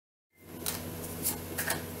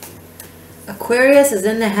Aquarius is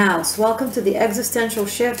in the house. Welcome to the existential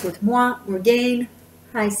shift with moi, Morgane.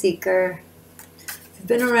 Hi, Seeker. If you've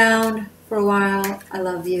been around for a while, I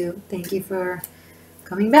love you. Thank you for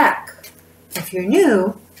coming back. If you're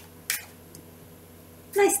new,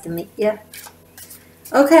 nice to meet you.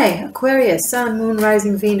 Okay, Aquarius, Sun, Moon,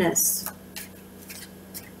 Rising, Venus.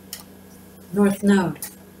 North Node.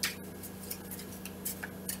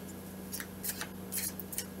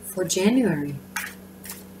 For January.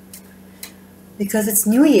 Because it's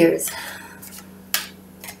New Year's.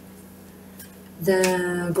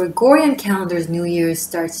 The Gregorian calendar's New Year's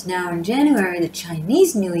starts now in January. The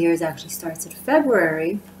Chinese New Year's actually starts in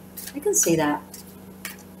February. I can see that.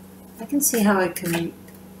 I can see how it can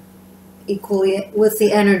equally, with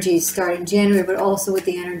the energies, start in January, but also with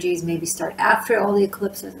the energies maybe start after all the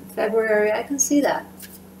eclipses in February. I can see that.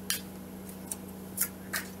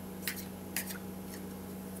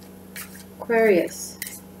 Aquarius.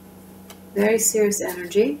 Very serious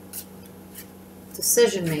energy,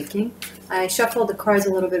 decision making. I shuffled the cards a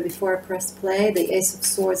little bit before I pressed play. The Ace of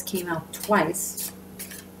Swords came out twice.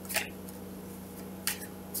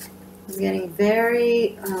 I'm getting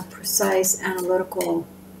very precise, analytical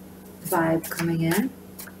vibe coming in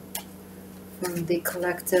from the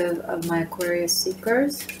collective of my Aquarius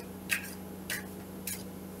seekers.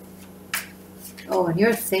 Oh, and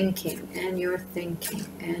you're thinking, and you're thinking,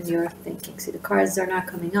 and you're thinking. See, the cards are not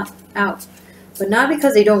coming out. But not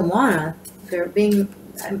because they don't wanna. They're being,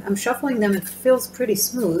 I'm shuffling them. It feels pretty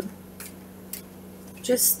smooth.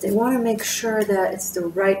 Just, they want to make sure that it's the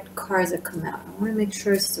right cards that come out. I want to make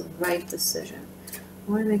sure it's the right decision.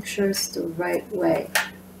 I want to make sure it's the right way.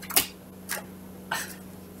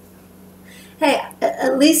 Hey,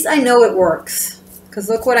 at least I know it works. Because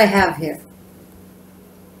look what I have here.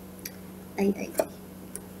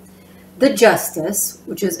 The Justice,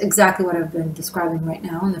 which is exactly what I've been describing right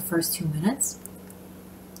now in the first 2 minutes.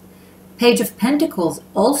 Page of Pentacles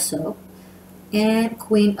also. And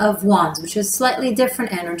Queen of Wands, which is slightly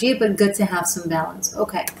different energy, but good to have some balance.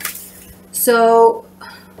 Okay. So,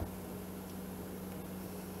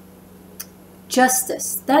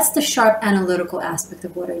 Justice. That's the sharp analytical aspect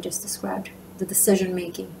of what I just described. The decision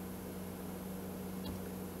making.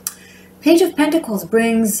 Page of Pentacles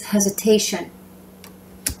brings hesitation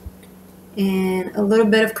and a little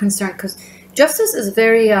bit of concern, because Justice is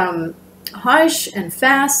very harsh and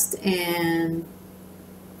fast and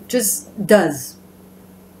just does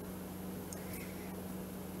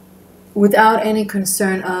without any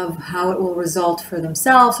concern of how it will result for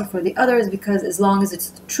themselves or for the others, because as long as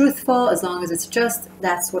it's truthful, as long as it's just,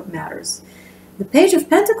 that's what matters. The Page of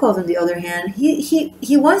Pentacles, on the other hand,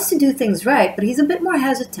 he wants to do things right, but he's a bit more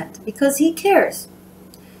hesitant because he cares.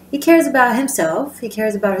 He cares about himself. He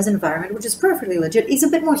cares about his environment, which is perfectly legit. He's a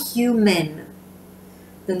bit more human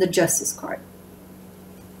than the Justice card.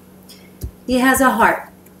 He has a heart,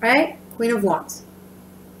 right? Queen of Wands.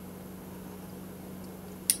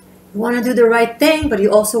 You want to do the right thing, but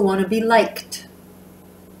you also want to be liked.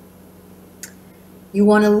 You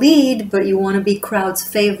want to lead, but you want to be crowd's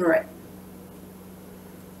favorite.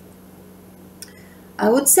 I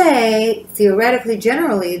would say, theoretically,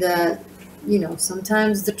 generally, that, you know,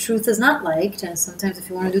 sometimes the truth is not liked, and sometimes if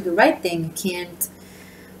you want to do the right thing, you can't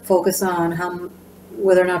focus on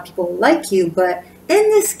whether or not people like you. But in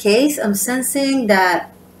this case, I'm sensing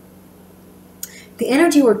that the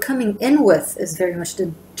energy we're coming in with is very much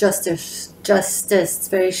the justice. It's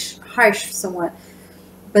very harsh somewhat.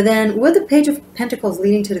 But then with the Page of Pentacles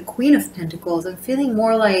leading to the Queen of Pentacles, I'm feeling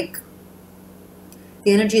more like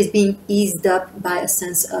the energy is being eased up by a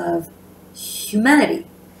sense of humanity.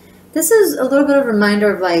 This is a little bit of a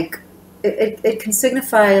reminder of, like, it can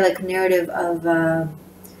signify like a narrative of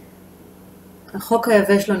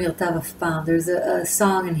there's a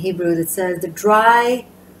song in Hebrew that says, the dry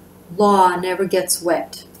law never gets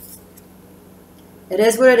wet. It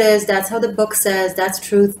is what it is. That's how the book says. That's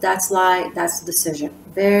truth. That's lie. That's the decision.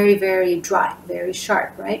 Very, very dry. Very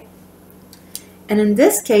sharp, right? And in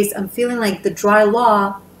this case, I'm feeling like the dry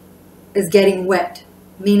law is getting wet.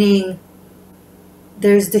 Meaning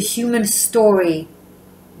there's the human story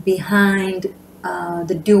behind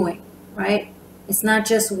the doing, right? It's not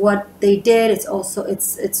just what they did. It's also,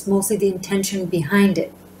 it's mostly the intention behind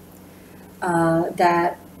it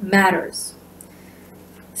that matters.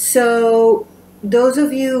 So those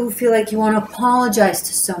of you who feel like you want to apologize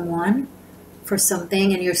to someone for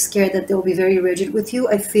something and you're scared that they'll be very rigid with you,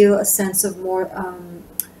 I feel a sense of more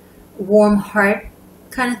warm heart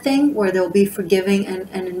kind of thing, where they'll be forgiving and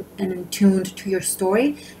in tuned to your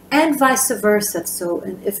story, and vice versa. So,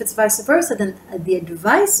 and if it's vice versa, then the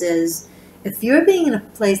advice is, If you're being in a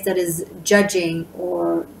place that is judging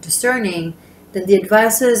or discerning, then the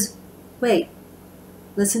advice is, wait,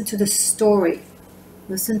 listen to the story.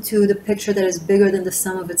 Listen to the picture that is bigger than the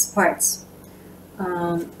sum of its parts.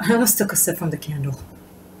 I almost took a sip from the candle.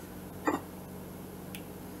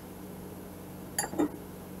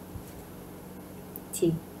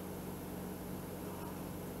 Tea.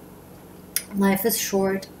 Life is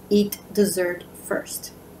short. Eat dessert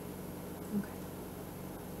first. Okay.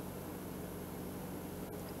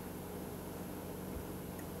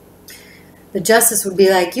 The Justice would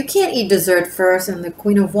be like, you can't eat dessert first. And the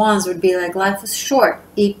Queen of Wands would be like, life is short.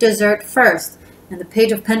 Eat dessert first. And the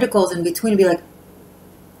Page of Pentacles in between would be like,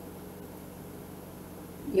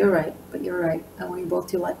 you're right, but you're right. I want you both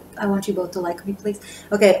to like me, please.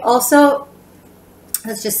 Okay, also,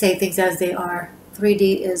 let's just say things as they are.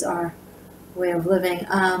 3D is our way of living.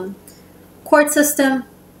 Court system,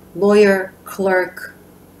 lawyer, clerk,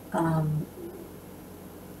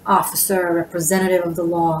 officer, representative of the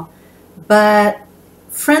law, but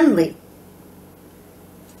friendly.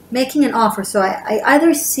 Making an offer. So I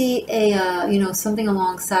either see a something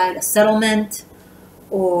alongside a settlement,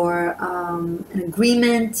 or an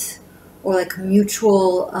agreement, or like a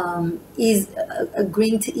mutual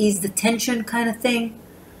agreeing to ease the tension kind of thing.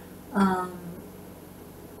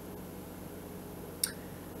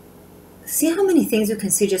 See how many things you can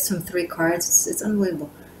see just from 3 cards. It's unbelievable.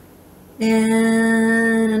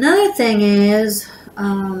 And another thing is,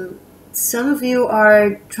 some of you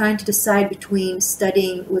are trying to decide between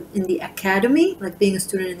studying in the academy, like being a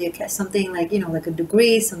student in the academy, something like, like a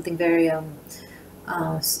degree, something very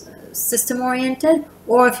system-oriented,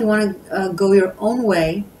 or if you want to go your own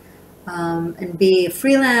way and be a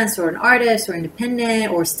freelance or an artist or independent,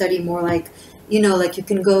 or study more like, like you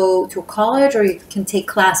can go to a college, or you can take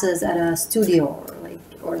classes at a studio,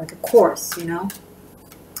 or like a course,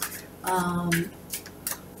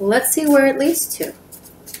 let's see where it leads to.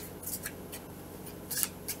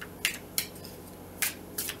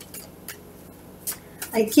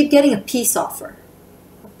 I keep getting a peace offer,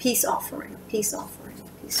 a peace offering, a peace offering,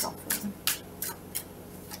 a peace offering.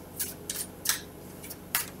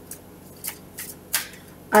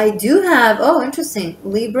 I do have, oh, interesting,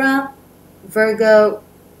 Libra, Virgo,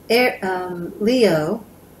 Leo,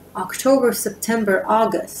 October, September,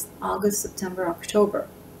 August, September, October.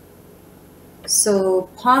 So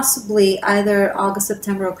possibly either August,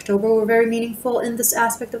 September, October were very meaningful in this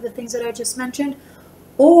aspect of the things that I just mentioned,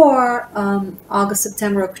 or August,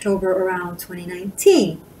 September, October around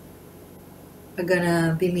 2019 are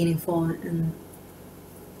gonna be meaningful in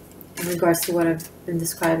regards to what I've been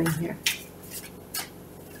describing here.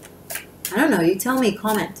 I don't know, you tell me,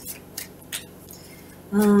 comment.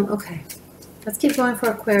 Okay, let's keep going for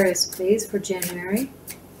Aquarius, please, for January.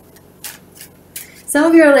 Some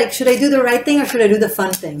of you are like, should I do the right thing or should I do the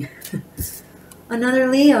fun thing? Another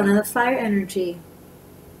Leo, another fire energy.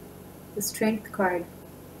 The Strength card.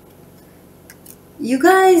 You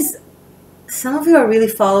guys, some of you are really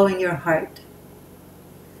following your heart.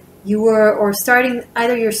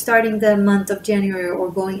 Either you're starting the month of January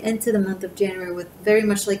or going into the month of January with very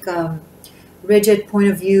much like a rigid point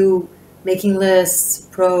of view, making lists,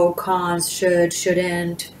 pro, cons, should,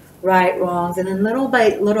 shouldn't, right, wrongs, and then little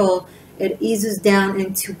by little it eases down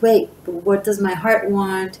into, wait, but what does my heart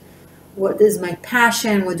want? What is my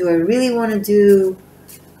passion? What do I really want to do?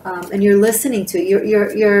 And you're listening to it.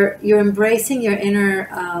 You're embracing your inner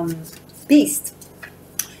beast,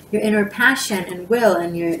 your inner passion and will,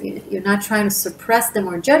 and you're not trying to suppress them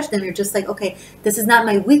or judge them. You're just like, okay, this is not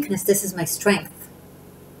my weakness. This is my strength.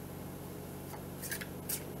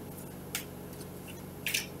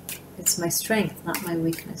 It's my strength, not my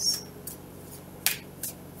weakness.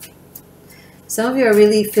 Some of you are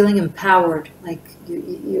really feeling empowered, like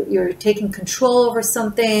you're taking control over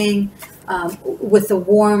something with a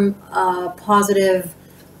warm, positive,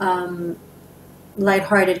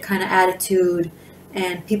 lighthearted kind of attitude,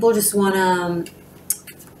 and people just want to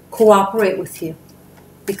cooperate with you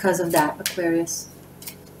because of that, Aquarius.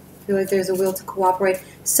 I feel like there's a will to cooperate.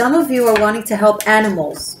 Some of you are wanting to help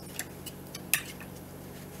animals.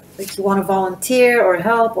 Like you want to volunteer or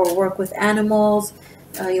help or work with animals.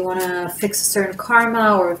 You want to fix a certain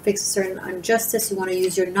karma or fix a certain injustice. You want to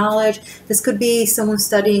use your knowledge. This could be someone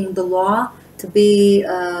studying the law to be,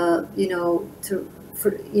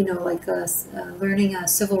 learning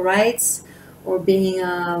civil rights, or being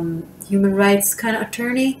a human rights kind of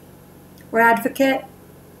attorney or advocate.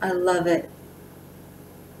 I love it.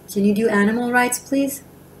 Can you do animal rights, please?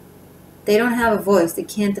 They don't have a voice. They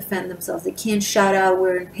can't defend themselves. They can't shout out,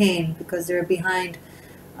 we're in pain, because they're behind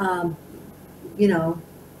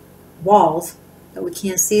walls. That we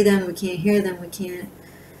can't see them, we can't hear them, we can't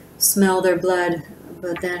smell their blood,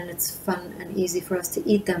 but then it's fun and easy for us to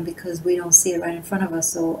eat them because we don't see it right in front of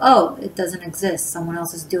us. So, oh, it doesn't exist. Someone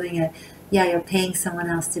else is doing it. Yeah, you're paying someone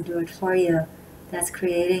else to do it for you. That's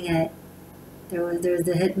creating it. There's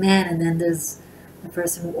the hit man, and then there's the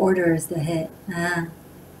person who orders the hit.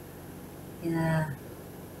 Yeah.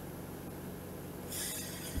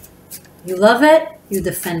 You love it, you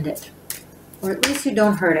defend it. Or at least you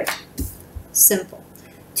don't hurt it. Simple.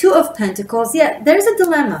 Two of Pentacles. Yeah, there's a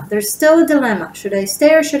dilemma. There's still a dilemma. Should I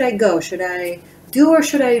stay or should I go? Should I do or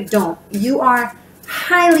should I don't? You are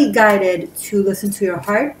highly guided to listen to your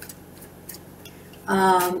heart.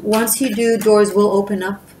 Once you do, doors will open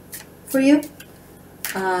up for you.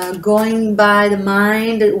 Going by the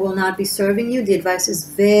mind, it will not be serving you. The advice is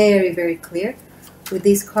very, very clear with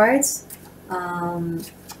these cards.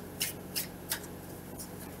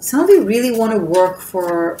 Some of you really want to work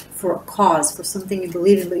for a cause, for something you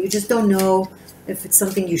believe in, but you just don't know if it's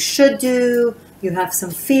something you should do. You have some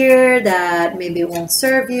fear that maybe it won't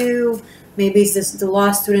serve you. Maybe it's just the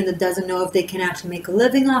law student that doesn't know if they can actually make a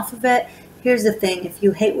living off of it. Here's the thing. If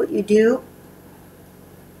you hate what you do,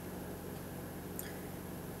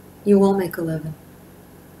 you won't make a living.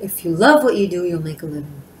 If you love what you do, you'll make a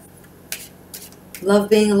living. Love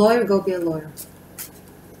being a lawyer? Go be a lawyer.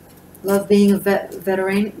 Love being a vet,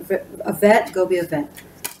 go be a vet.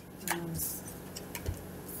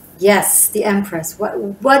 Yes, the Empress.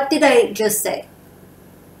 What did I just say?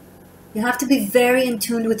 You have to be very in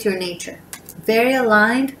tune with your nature. Very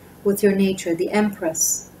aligned with your nature. The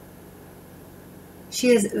Empress. She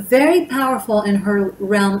is very powerful in her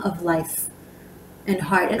realm of life and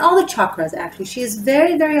heart. And all the chakras, actually. She is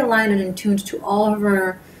very, very aligned and in tune to all of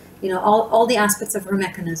her, all the aspects of her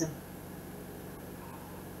mechanism.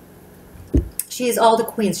 She is all the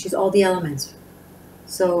queens. She's all the elements.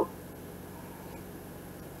 So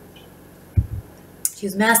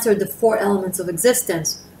she's mastered the 4 elements of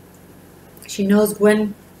existence. She knows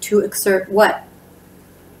when to exert what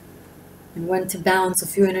and when to balance a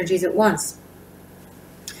few energies at once.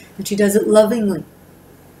 And she does it lovingly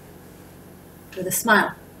with a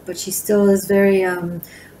smile. But she still is very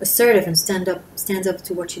assertive and stands up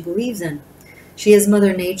to what she believes in. She is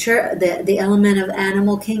Mother Nature, the element of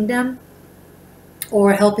animal kingdom,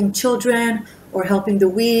 or helping children, or helping the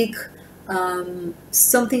weak.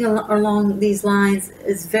 Something along these lines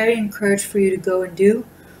is very encouraged for you to go and do,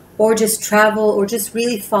 or just travel, or just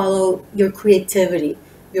really follow your creativity,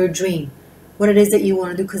 your dream, what it is that you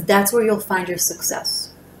want to do, because that's where you'll find your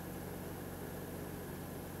success.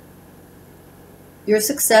 Your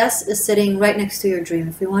success is sitting right next to your dream.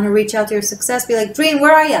 If you want to reach out to your success, be like, dream,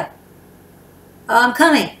 where are you? I'm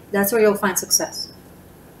coming. That's where you'll find success.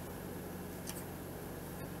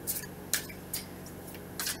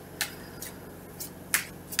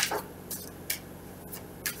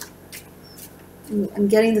 I'm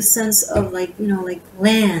getting the sense of like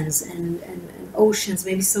lands and oceans.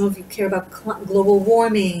 Maybe some of you care about global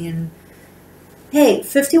warming. And hey,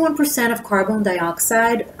 51% of carbon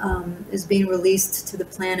dioxide is being released to the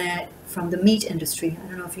planet from the meat industry. I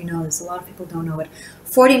don't know if you know this. A lot of people don't know it.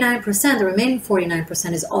 49%, the remaining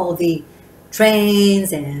 49% is all the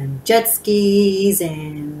trains and jet skis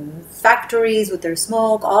and factories with their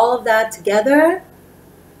smoke. All of that together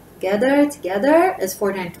is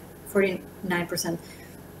 49%.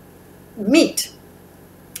 Meat,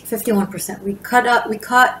 51%. We cut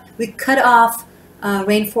off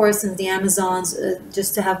rainforests in the Amazons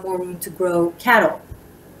just to have more room to grow cattle.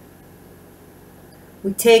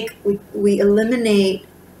 We eliminate,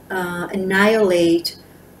 annihilate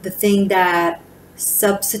the thing that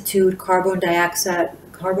substitute carbon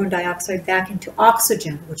dioxide back into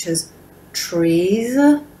oxygen, which is trees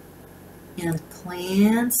and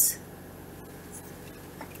plants.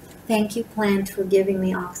 Thank you, plant, for giving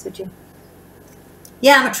me oxygen.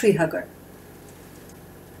 Yeah, I'm a tree hugger.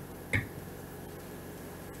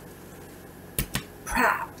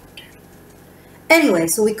 Proud. Anyway,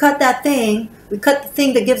 so we cut that thing. We cut the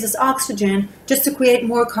thing that gives us oxygen just to create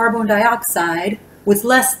more carbon dioxide with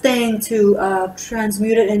less thing to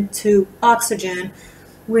transmute it into oxygen.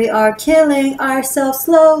 We are killing ourselves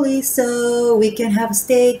slowly so we can have a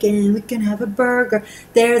steak and we can have a burger.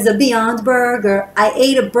 There's a Beyond Burger. I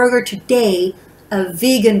ate a burger today, a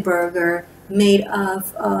vegan burger made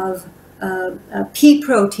of pea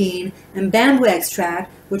protein and bamboo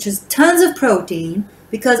extract, which is tons of protein,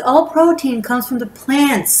 because all protein comes from the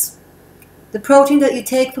plants. The protein that you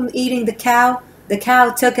take from eating the cow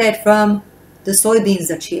took it from the soybeans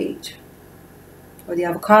that she ate, or the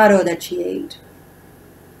avocado that she ate.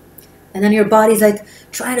 And then your body's like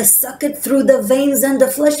trying to suck it through the veins and the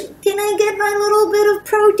flesh. Can I get my little bit of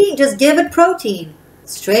protein? Just give it protein.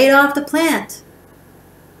 Straight off the plant.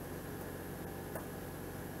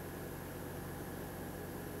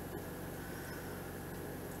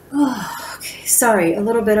 Oh, okay. Sorry, a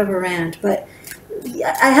little bit of a rant, but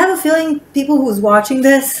I have a feeling people who's watching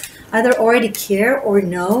this either already care or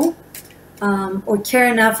know, or care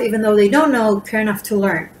enough, even though they don't know, care enough to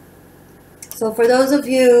learn. So for those of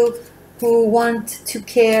you who want to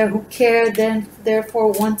care, who care, then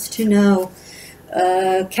therefore want to know,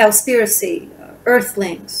 Cowspiracy,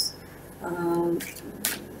 Earthlings,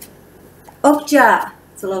 Okja,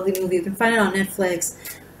 it's a lovely movie, you can find it on Netflix.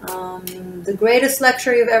 The greatest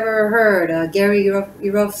lecture you've ever heard, Gary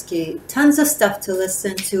Yurovsky. Tons of stuff to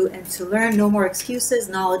listen to and to learn. No more excuses.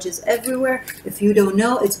 Knowledge is everywhere. If you don't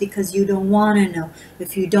know, it's because you don't want to know.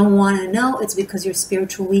 If you don't want to know, it's because you're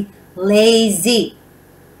spiritually lazy.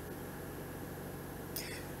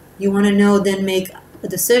 You want to know, then make a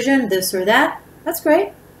decision, this or that. That's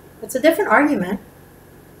great. It's a different argument.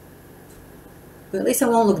 But at least I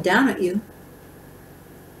won't look down at you.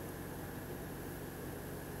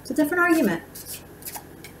 It's a different argument.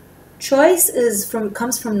 Choice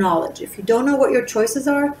comes from knowledge. If you don't know what your choices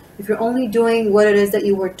are, if you're only doing what it is that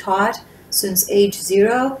you were taught since age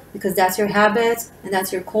 0, because that's your habits, and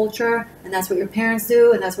that's your culture, and that's what your parents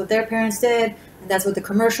do, and that's what their parents did, and that's what the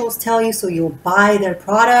commercials tell you, so you'll buy their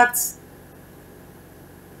products.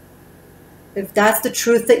 If that's the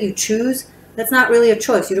truth that you choose, that's not really a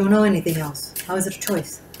choice. You don't know anything else. How is it a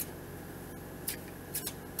choice?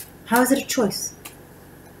 How is it a choice?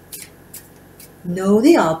 Know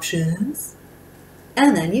the options,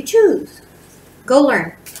 and then you choose. Go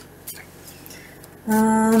learn.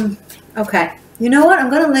 Okay. You know what? I'm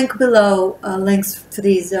going to link below links to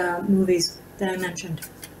these movies that I mentioned.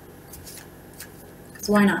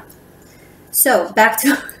 So why not? So, back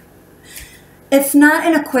to... If not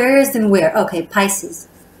in Aquarius, then where? Okay, Pisces.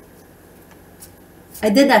 I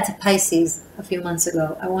did that to Pisces a few months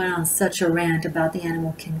ago. I went on such a rant about the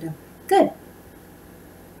animal kingdom. Good.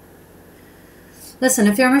 Listen,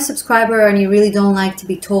 if you're my subscriber and you really don't like to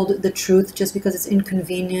be told the truth just because it's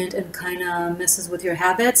inconvenient and kind of messes with your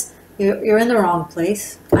habits, you're in the wrong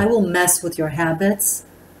place. I will mess with your habits,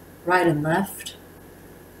 right and left.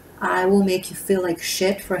 I will make you feel like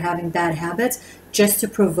shit for having bad habits just to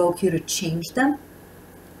provoke you to change them.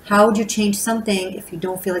 How would you change something if you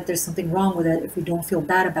don't feel like there's something wrong with it, if you don't feel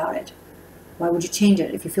bad about it? Why would you change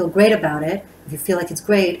it? If you feel great about it, if you feel like it's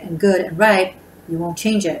great and good and right, you won't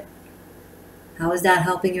change it. How is that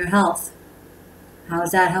helping your health? How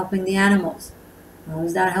is that helping the animals? How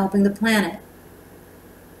is that helping the planet?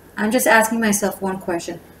 I'm just asking myself one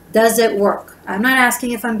question. Does it work? I'm not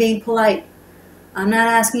asking if I'm being polite. I'm not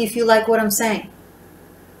asking if you like what I'm saying.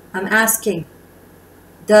 I'm asking,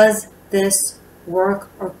 does this work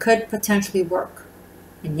or could potentially work?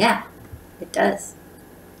 And yeah, it does.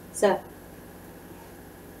 So,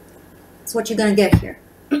 that's what you're going to get here.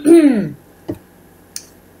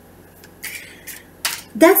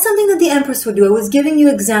 That's something that the Empress would do. I was giving you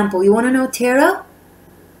an example. You want to know Terra?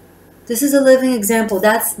 This is a living example.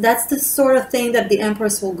 That's the sort of thing that the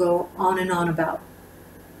Empress will go on and on about.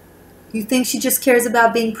 You think she just cares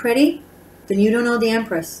about being pretty? Then you don't know the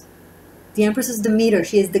Empress. The Empress is Demeter.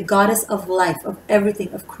 She is the goddess of life, of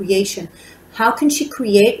everything, of creation. How can she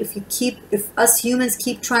create if us humans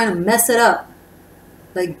keep trying to mess it up?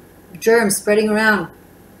 Like germs spreading around,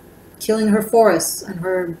 killing her forests and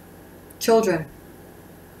her children.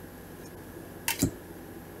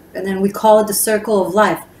 And then we call it the circle of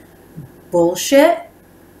life. Bullshit.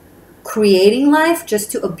 Creating life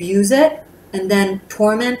just to abuse it and then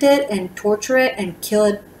torment it and torture it and kill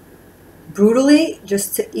it brutally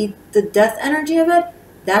just to eat the death energy of it.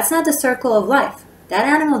 That's not the circle of life. That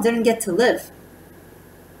animal didn't get to live.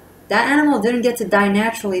 That animal didn't get to die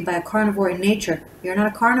naturally by a carnivore in nature. You're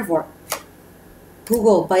not a carnivore.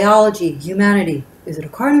 Google biology, humanity. Is it a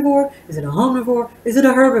carnivore? Is it a omnivore? Is it a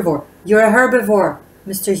herbivore? You're a herbivore,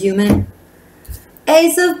 Mr. Human.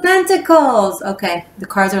 Ace of Pentacles. Okay, the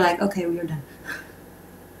cards are like, okay, we're done.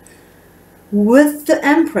 With the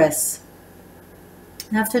Empress.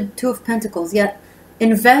 After Two of Pentacles, yet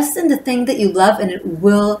invest in the thing that you love and it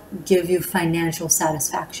will give you financial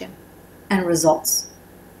satisfaction and results.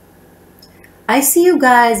 I see you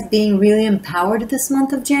guys being really empowered this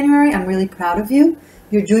month of January. I'm really proud of you.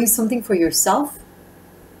 You're doing something for yourself.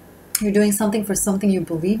 You're doing something for something you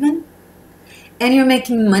believe in. And you're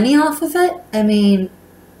making money off of it. I mean,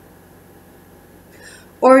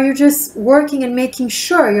 or you're just working and making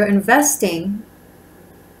sure you're investing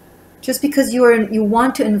Just because you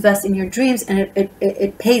want to invest in your dreams, and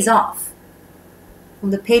it pays off. From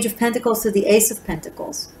the Page of Pentacles to the Ace of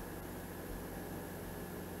Pentacles.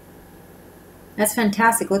 That's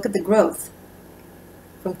fantastic. Look at the growth.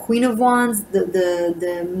 From Queen of Wands,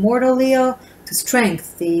 the mortal Leo, to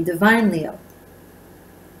Strength, the divine Leo.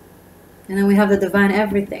 And then we have the divine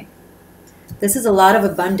everything. This is a lot of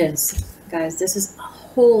abundance, guys. This is a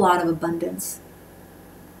whole lot of abundance.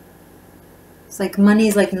 It's like money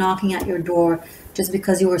is like knocking at your door just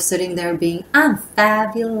because you were sitting there being, I'm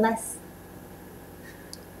fabulous.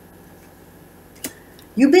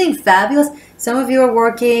 You being fabulous. Some of you are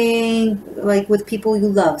working like with people you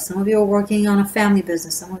love. Some of you are working on a family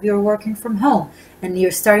business. Some of you are working from home. And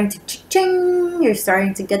you're starting to cha-ching. You're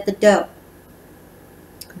starting to get the dough.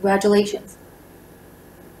 Congratulations.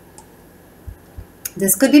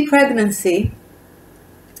 This could be pregnancy.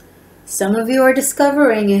 Some of you are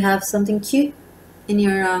discovering you have something cute in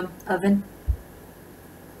your oven.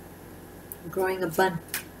 Growing a bun.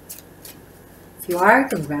 If you are,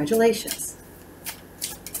 congratulations.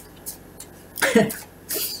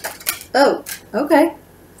 Oh, okay.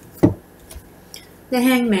 The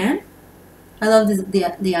Hangman. I love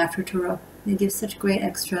the After Tarot. They give such great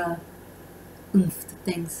extra oomph to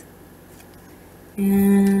things.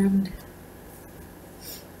 And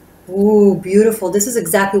ooh, beautiful. This is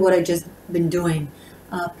exactly what I just been doing.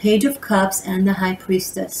 Page of Cups and the High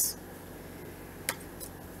Priestess.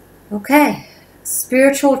 Okay.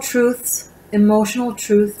 Spiritual truths, emotional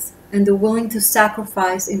truths, and the willing to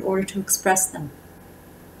sacrifice in order to express them.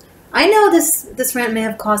 I know this rant may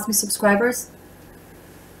have cost me subscribers.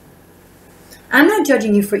 I'm not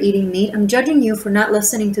judging you for eating meat. I'm judging you for not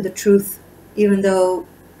listening to the truth, even though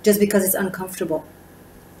just because it's uncomfortable.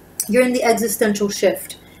 You're in the existential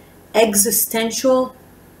shift. Existential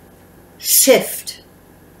shift.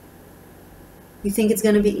 You think it's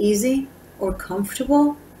going to be easy or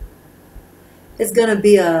comfortable? It's going to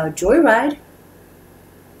be a joyride.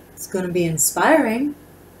 It's going to be inspiring.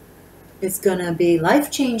 It's going to be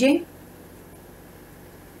life-changing.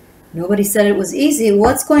 Nobody said it was easy.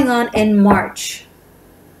 What's going on in March?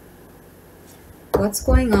 What's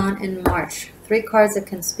going on in March? 3 cards that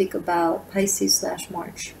can speak about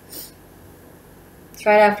Pisces/March. It's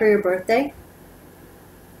right after your birthday.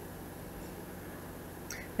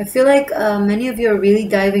 I feel like many of you are really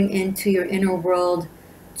diving into your inner world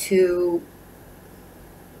to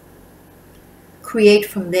create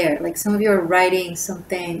from there. Like some of you are writing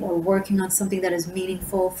something or working on something that is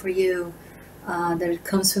meaningful for you, that it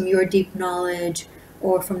comes from your deep knowledge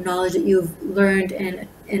or from knowledge that you've learned and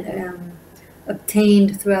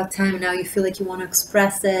obtained throughout time, and now you feel like you want to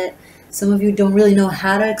express it. Some of you don't really know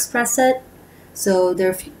how to express it. So there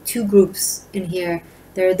are 2 groups in here.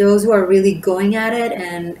 There are those who are really going at it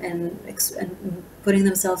and putting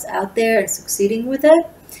themselves out there and succeeding with it.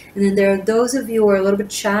 And then there are those of you who are a little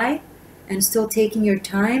bit shy and still taking your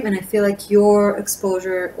time, and I feel like your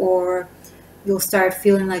exposure, or you'll start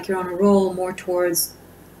feeling like you're on a roll more towards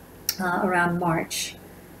around March.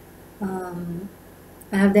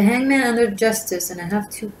 I have the Hangman under Justice, and I have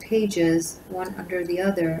 2 pages, one under the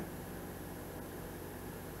other.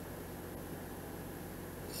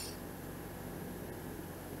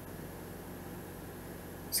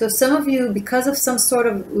 So some of you, because of some sort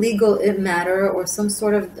of legal matter or some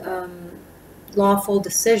sort of lawful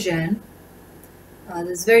decision,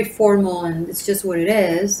 that's very formal and it's just what it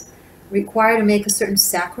is, require to make a certain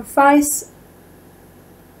sacrifice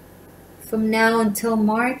from now until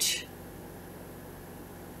March.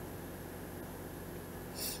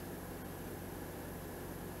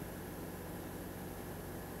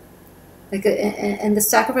 Like and the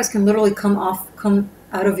sacrifice can literally come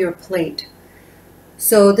out of your plate.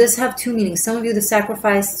 So this have 2 meanings. Some of you, the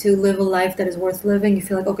sacrifice to live a life that is worth living, you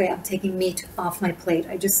feel like, okay, I'm taking meat off my plate.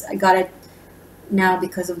 I got it now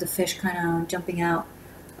because of the fish kind of jumping out.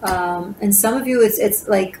 And some of you, it's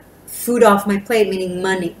like food off my plate, meaning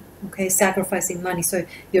money. Okay, sacrificing money. So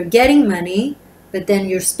you're getting money, but then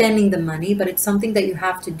you're spending the money, but it's something that you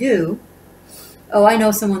have to do. Oh, I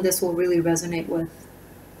know someone this will really resonate with.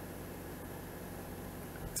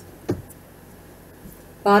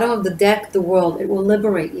 Bottom of the deck, the World. It will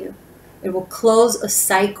liberate you. It will close a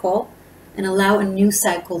cycle and allow a new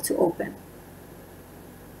cycle to open.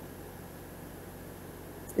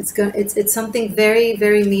 It's something very,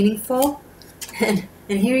 very meaningful. And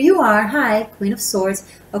here you are. Hi, Queen of Swords.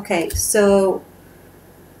 Okay, so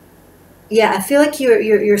yeah, I feel like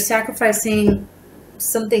you're sacrificing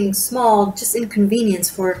something small, just inconvenience,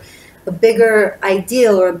 for a bigger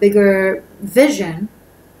ideal or a bigger vision.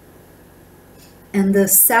 And the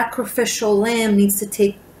sacrificial lamb needs to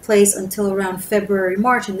take place until around February,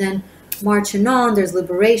 March, and then March and on, there's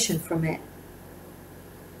liberation from it.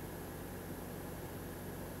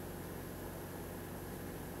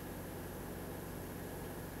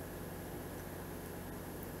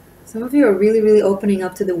 Some of you are really, really opening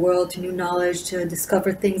up to the world, to new knowledge, to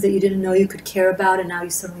discover things that you didn't know you could care about, and now you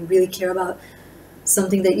suddenly really care about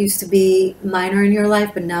something that used to be minor in your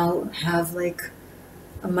life, but now have like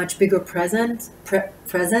a much bigger presence.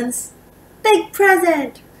 Big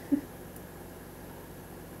present!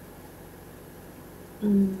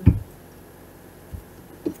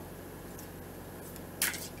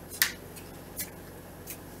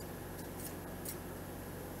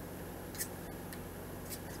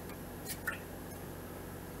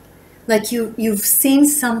 Like you've seen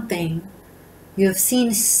something, you have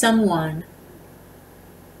seen someone,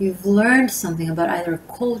 you've learned something about either a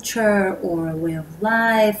culture or a way of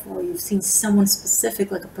life, or you've seen someone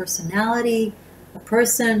specific, like a personality, a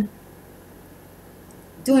person,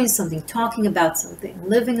 doing something, talking about something,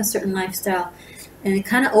 living a certain lifestyle, and it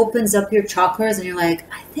kind of opens up your chakras, and you're like,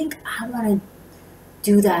 I think I want to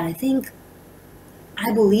do that. I think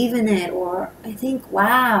I believe in it, or I think,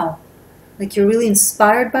 wow. Like you're really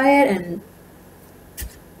inspired by it,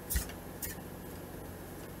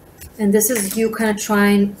 and this is you kind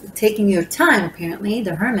of taking your time, apparently,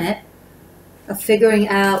 the Hermit, of figuring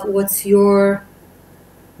out what's your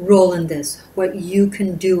role in this, what you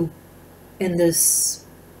can do in this,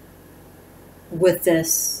 with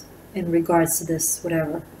this, in regards to this,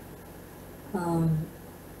 whatever.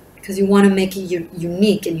 Because you want to make it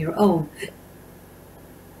unique in your own.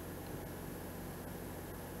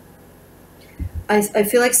 I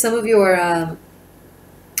feel like some of you are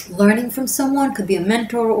learning from someone. Could be a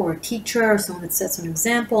mentor or a teacher, or someone that sets an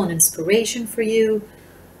example, an inspiration for you,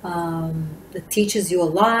 that teaches you a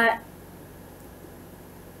lot.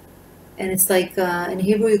 And it's like in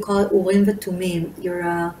Hebrew you call it urim v'tumim,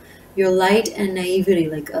 your light and naivety,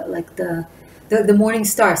 like the morning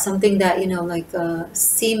star, something that, you know, like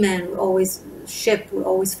seamen would always, ship would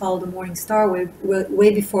always follow the morning star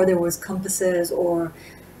way before there was compasses or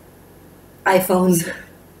iPhones.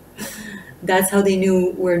 That's how they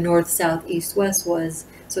knew where north, south, east, west was.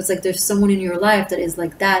 So it's like there's someone in your life that is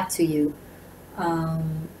like that to you.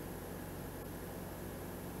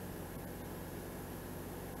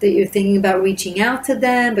 That you're thinking about reaching out to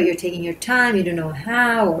them, but you're taking your time, you don't know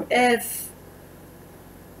how or if.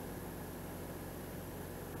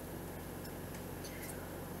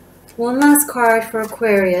 One last card for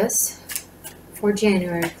Aquarius for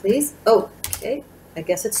January, please. Oh, okay. I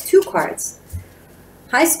guess it's 2 cards.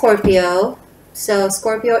 Hi, Scorpio. So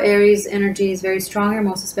Scorpio, Aries energy is very strong here,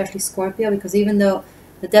 most especially Scorpio, because even though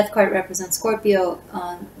the Death card represents Scorpio,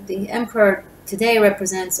 the Emperor today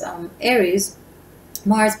represents Aries,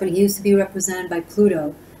 Mars, but he used to be represented by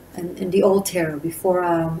Pluto in the old tarot before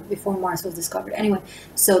Mars was discovered. Anyway,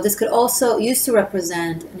 so this could also used to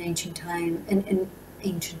represent in ancient times.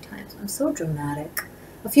 I'm so dramatic.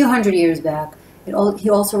 A few hundred years back, he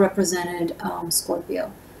also represented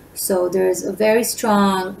Scorpio. So there's a very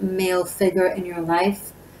strong male figure in your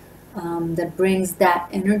life that brings that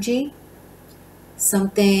energy.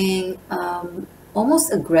 Something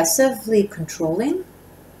almost aggressively controlling.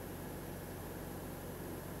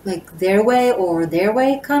 Like their way or their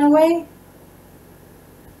way kind of way.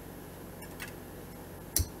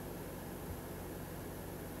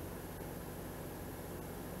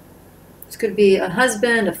 This could be a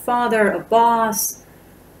husband, a father, a boss,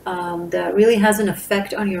 that really has an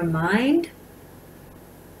effect on your mind.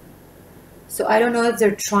 So I don't know if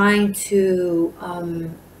they're trying to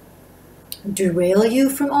derail you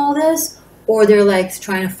from all this, or they're like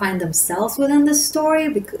trying to find themselves within this story,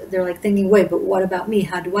 because they're like thinking, wait, but what about me?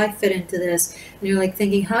 How do I fit into this? And you're like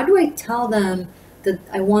thinking, how do I tell them that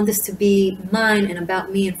I want this to be mine and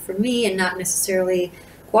about me and for me, and not necessarily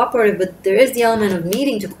cooperative? But there is the element of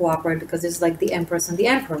needing to cooperate, because it's like the Empress and the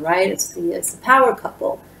Emperor, right? It's the power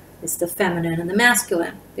couple. It's the feminine and the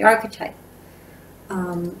masculine, the archetype.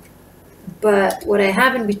 But what I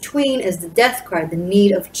have in between is the Death card, the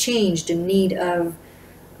need of change, the need of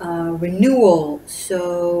renewal.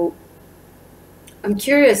 So I'm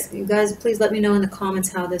curious, you guys, please let me know in the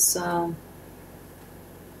comments how this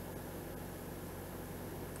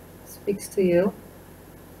speaks to you.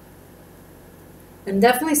 And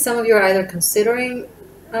definitely some of you are either considering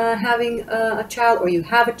having a child, or you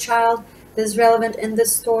have a child that is relevant in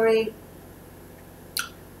this story.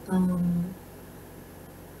 Some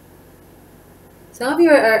of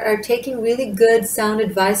you are taking really good, sound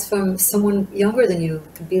advice from someone younger than you.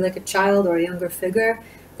 It could be like a child or a younger figure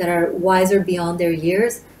that are wiser beyond their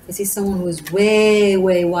years. I see someone who's way,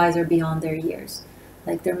 way wiser beyond their years.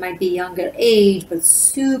 Like there might be younger age, but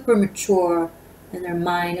super mature in their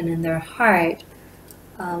mind and in their heart.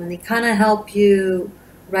 They kind of help you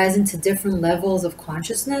rise into different levels of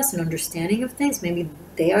consciousness and understanding of things. Maybe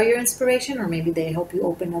they are your inspiration, or maybe they help you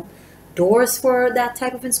open up doors for that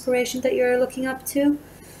type of inspiration that you're looking up to.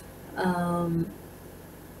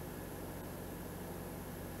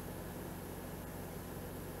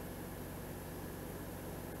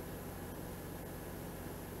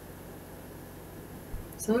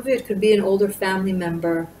 Some of it could be an older family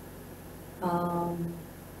member.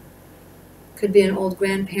 Could be an old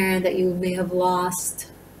grandparent that you may have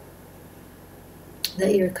lost,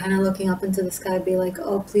 that you're kind of looking up into the sky, be like,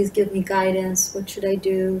 oh, please give me guidance. What should I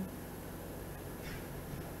do?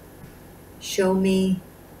 Show me.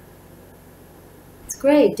 It's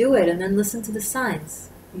great. Do it. And then listen to the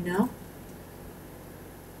signs, you know?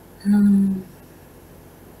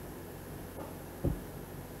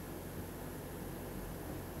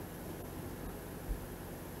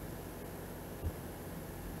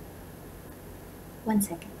 One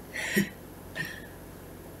second.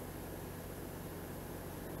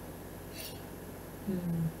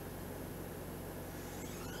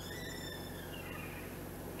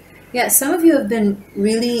 Yeah, some of you have been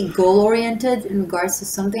really goal-oriented in regards to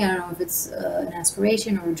something. I don't know if it's an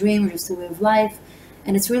aspiration or a dream or just a way of life.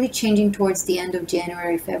 And it's really changing towards the end of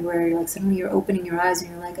January, February. Like suddenly you're opening your eyes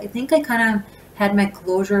and you're like, I think I kind of had my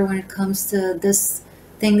closure when it comes to this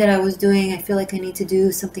thing that I was doing. I feel like I need to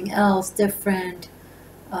do something else different.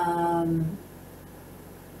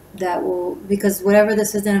 That will, because whatever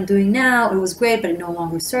this is that I'm doing now, it was great, but it no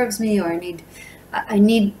longer serves me, or I need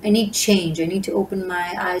change. I need to open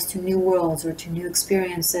my eyes to new worlds or to new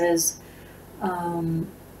experiences. And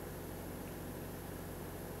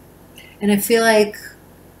I feel like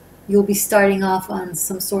you'll be starting off on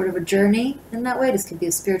some sort of a journey in that way. This could be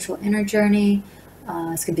a spiritual inner journey.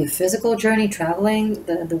 This could be a physical journey, traveling.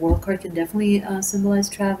 The world card can definitely symbolize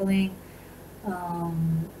traveling.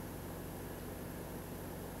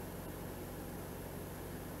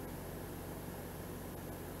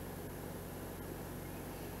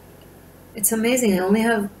 It's amazing. I only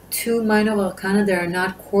have 2 minor arcana that are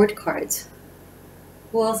not court cards.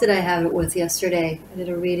 Who else did I have it with yesterday? I did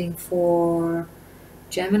a reading for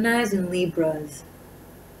Geminis and Libras.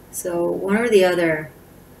 So one or the other.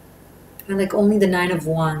 I like only the 9 of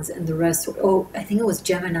Wands and the rest. Oh, I think it was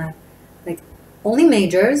Gemini. Like only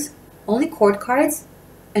majors, only court cards,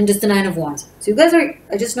 and just the 9 of Wands. So you guys are,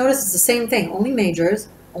 I just noticed it's the same thing. Only majors,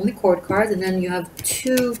 only court cards, and then you have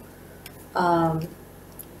 2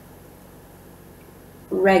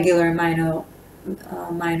 regular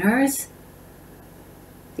minors.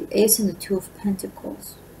 The Ace and the 2 of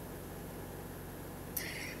Pentacles.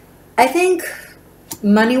 I think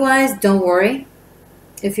money-wise, don't worry.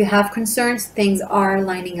 If you have concerns, things are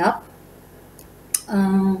lining up.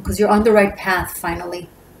 Because you're on the right path, finally.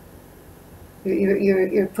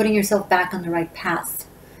 You're putting yourself back on the right path.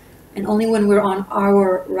 And only when we're on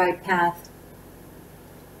our right path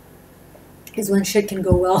is when shit can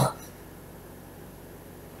go well.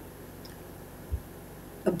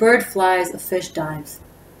 A bird flies, a fish dives.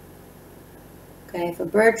 Okay, if a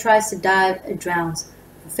bird tries to dive, it drowns.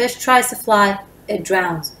 If a fish tries to fly, it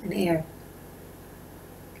drowns in air.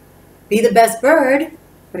 Be the best bird,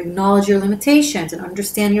 but acknowledge your limitations and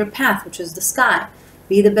understand your path, which is the sky.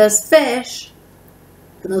 Be the best fish,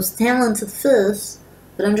 the most talented fish,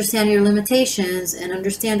 but understand your limitations and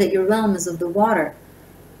understand that your realm is of the water.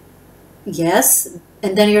 Yes,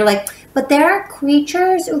 and then you're like, but there are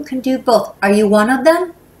creatures who can do both. Are you one of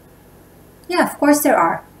them? Yeah, of course there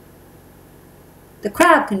are. The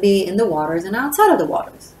crab can be in the waters and outside of the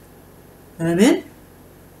waters. I'm in.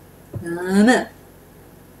 I'm in.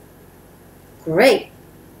 Great.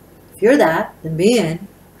 If you're that, then be in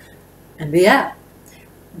and be out.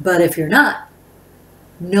 But if you're not,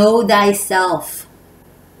 know thyself.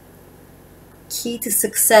 Key to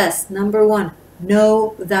success, number 1,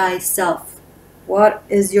 know thyself. What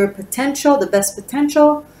is your potential, the best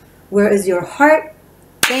potential? Where is your heart?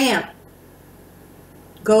 Bam.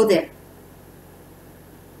 Go there.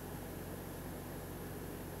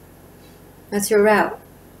 That's your route.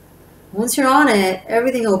 Once you're on it,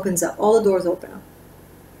 everything opens up. All the doors open up.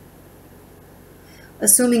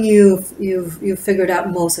 Assuming you've figured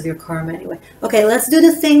out most of your karma anyway. Okay, let's do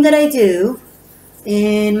the thing that I do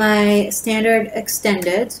in my standard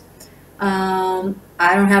extended.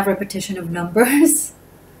 I don't have repetition of numbers.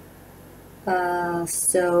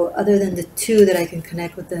 So other than the 2 that I can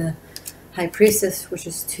connect with the High Priestess, which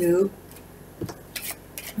is 2.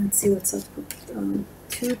 Let's see what's up with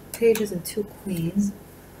 2 pages and 2 queens.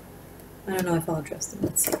 I don't know if I'll address them.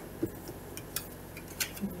 Let's see.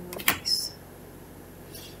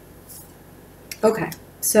 Okay,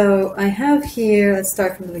 so I have here, let's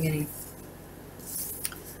start from the beginning.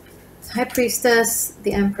 High Priestess,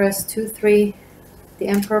 the Empress, 2, 3, the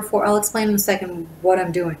Emperor, 4. I'll explain in a second what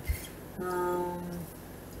I'm doing.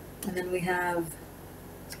 And then we have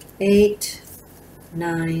 8,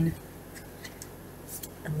 9,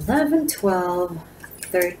 11, 12,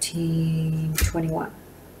 13, 21.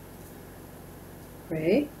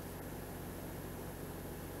 Great.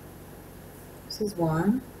 This is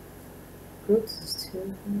 1. Groups is 2.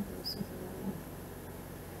 Let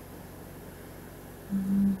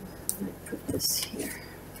me put this here.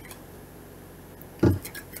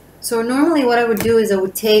 So normally what I would do is I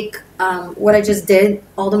would take what I just did,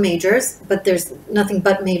 all the majors, but there's nothing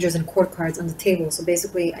but majors and chord cards on the table. So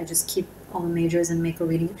basically I just keep all the majors and make a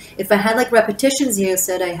reading. If I had like repetitions here,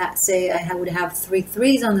 I would have 3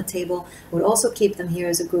 threes on the table, I would also keep them here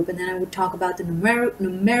as a group, and then I would talk about the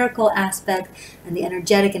numerical aspect and the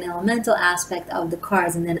energetic and elemental aspect of the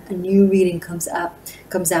cards, and then a new reading comes out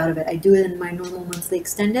of it. I do it in my normal monthly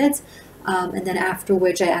extendeds, and then after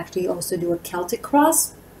which I actually also do a Celtic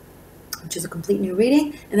cross, which is a complete new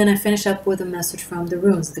reading, and then I finish up with a message from the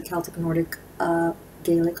runes, the Celtic, Nordic,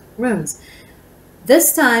 Gaelic runes.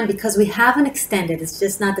 This time, because we have an extended, it's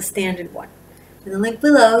just not the standard one. In the link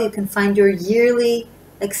below, you can find your yearly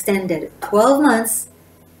extended, 12 months,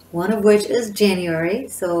 one of which is January,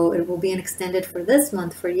 so it will be an extended for this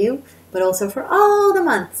month for you, but also for all the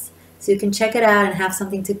months. So you can check it out and have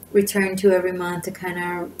something to return to every month to kind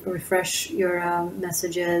of refresh your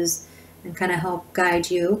messages and kind of help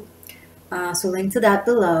guide you. So link to that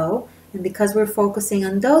below. And because we're focusing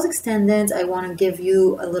on those extendeds, I want to give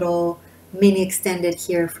you a little mini extended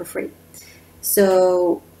here for free.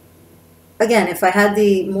 So again, if I had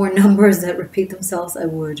the more numbers that repeat themselves, I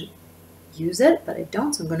would use it, but I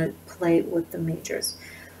don't, so I'm going to play with the majors.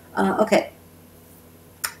 Okay.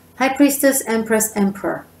 High Priestess, Empress,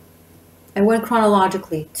 Emperor. I went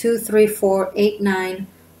chronologically. 2, 3, 4, 8, 9,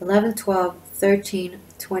 11, 12, 13,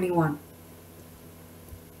 21.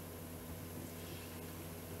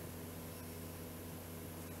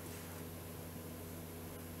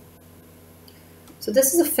 So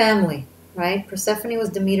this is a family, right? Persephone was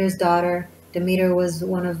Demeter's daughter. Demeter was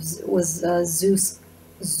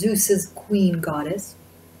Zeus's queen goddess.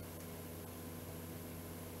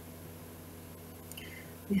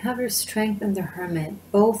 We have her Strength and the Hermit,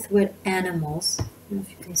 both with animals. I don't know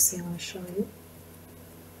if you can see. I want to show you.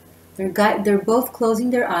 They're both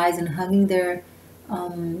closing their eyes and hugging their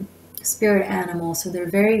spirit animal. So they're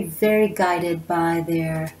very, very guided by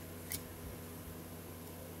their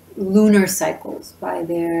lunar cycles, by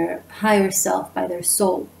their higher self, by their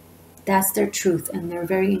soul. That's their truth, and they're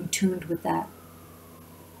very in tune with that.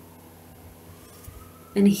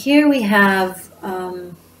 And here we have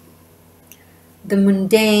the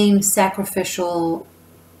mundane, sacrificial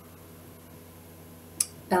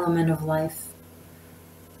element of life,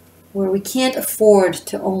 where we can't afford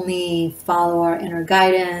to only follow our inner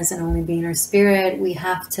guidance and only be in our spirit. We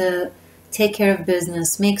have to take care of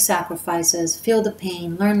business, make sacrifices, feel the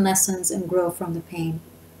pain, learn lessons, and grow from the pain.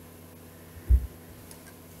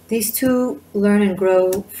 These two learn and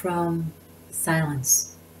grow from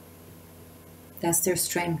silence. That's their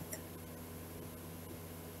strength.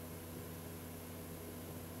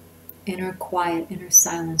 Inner quiet, inner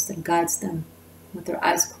silence that guides them with their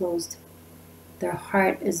eyes closed. Their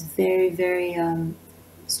heart is very, very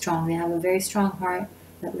strong. They have a very strong heart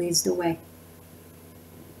that leads the way.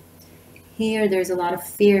 Here, there's a lot of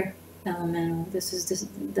fear element. This is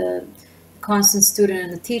the constant student in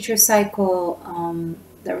the teacher cycle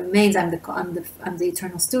that remains. I'm the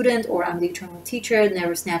eternal student, or I'm the eternal teacher,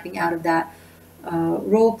 never snapping out of that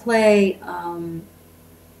role play,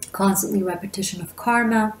 constantly repetition of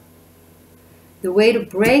karma. The way to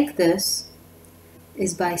break this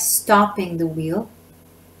is by stopping the wheel,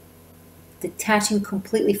 detaching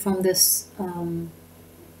completely from this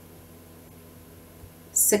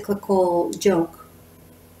cyclical joke,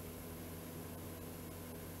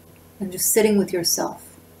 and just sitting with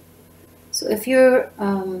yourself. So if you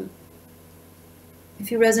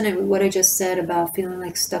resonate with what I just said about feeling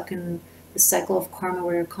like stuck in the cycle of karma,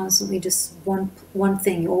 where you're constantly just one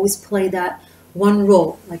thing, you always play that one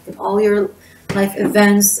role, like in all your life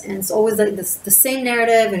events, and it's always like the same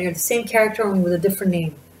narrative, and you're the same character only with a different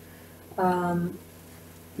name.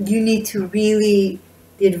 You need to really,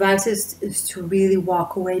 the advice is to really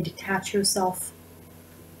walk away, detach yourself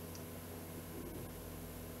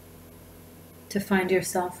to find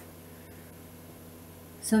yourself.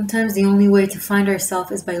 Sometimes the only way to find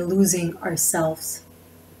ourselves is by losing ourselves.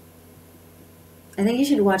 I think you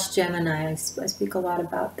should watch Gemini. I speak a lot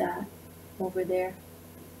about that over there.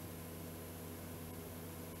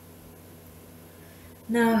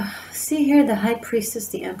 Now, see here the High Priestess,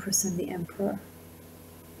 the Empress, and the Emperor.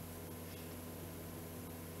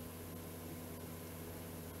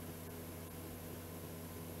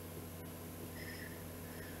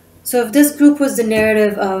 So if this group was the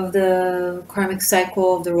narrative of the karmic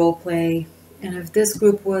cycle of the role play, and if this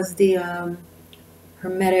group was the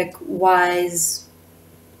hermetic, wise,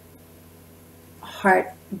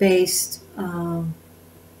 heart-based,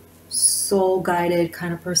 soul-guided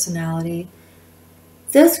kind of personality,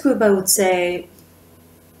 this group, I would say,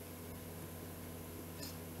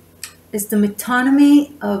 is the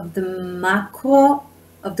metonymy of the Mako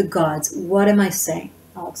of the gods. What am I saying?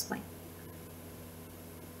 I'll explain.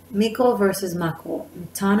 Miko versus Mako.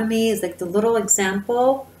 Metonymy is like the little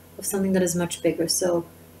example of something that is much bigger. So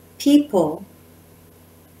people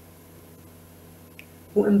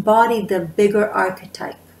who embody the bigger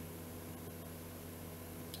archetype.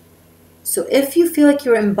 So if you feel like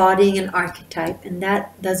you're embodying an archetype and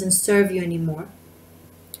that doesn't serve you anymore,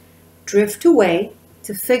 drift away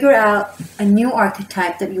to figure out a new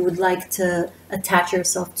archetype that you would like to attach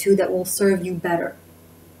yourself to that will serve you better.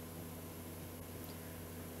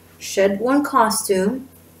 Shed one costume,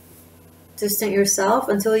 distance yourself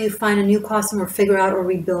until you find a new costume or figure out or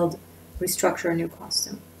rebuild, restructure a new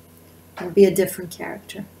costume. And be a different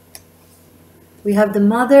character. We have the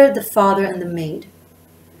mother, the father, and the maid.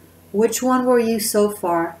 Which one were you so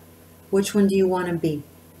far? Which one do you want to be?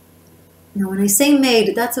 Now, when I say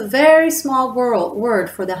maid, that's a very small word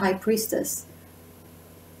for the High Priestess.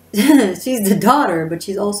 She's the daughter, but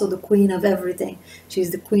she's also the queen of everything.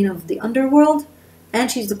 She's the queen of the underworld, and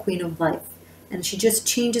she's the queen of life. And she just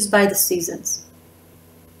changes by the seasons.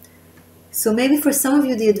 So maybe for some of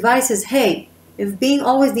you, the advice is, hey, if being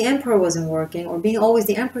always the emperor wasn't working, or being always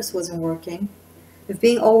the empress wasn't working, if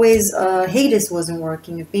being always Hades wasn't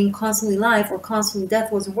working, if being constantly life or constantly death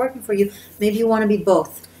wasn't working for you, maybe you want to be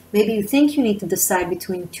both. Maybe you think you need to decide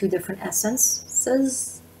between two different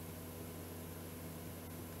essences,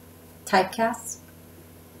 typecasts.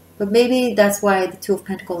 But maybe that's why the Two of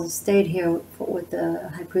Pentacles stayed here with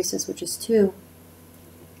the High Priestess, which is 2.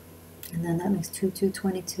 And then that makes 2, 2,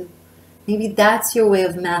 22. Maybe that's your way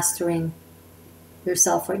of mastering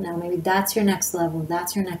yourself right now. Maybe that's your next level.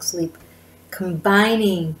 That's your next leap.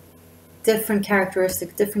 Combining different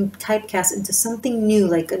characteristics, different typecasts into something new,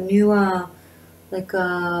 like a new, how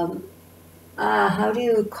do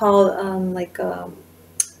you call,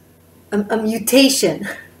 a mutation.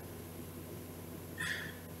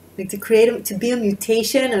 Like to be a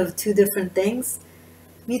mutation of two different things.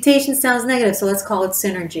 Mutation sounds negative, so let's call it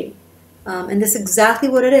synergy. And this is exactly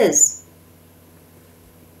what it is.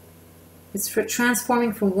 It's for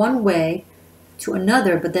transforming from one way to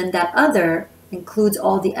another, but then that other includes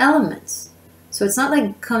all the elements. So it's not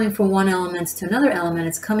like coming from one element to another element.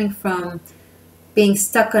 It's coming from being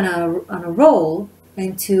stuck on a role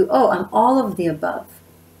into, oh, I'm all of the above.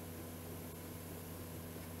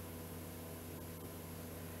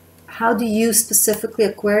 How do you specifically,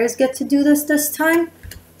 Aquarius, get to do this time?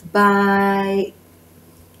 By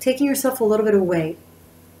taking yourself a little bit away.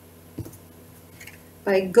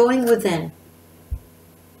 By going within.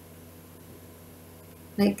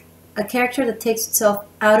 Like a character that takes itself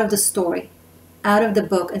out of the story, out of the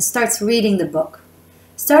book, and starts reading the book.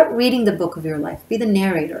 Start reading the book of your life. Be the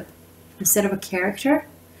narrator instead of a character.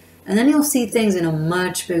 And then you'll see things in a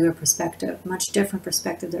much bigger perspective, much different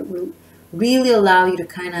perspective that will really allow you to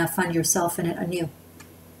kind of find yourself in it anew.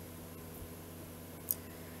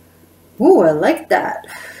 Ooh, I like that.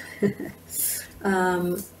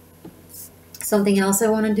 Something else I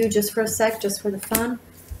want to do just for a sec, just for the fun.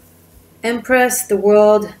 Empress, the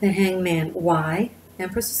world, the hangman. Why?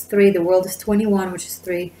 Empress is 3, the world is 21, which is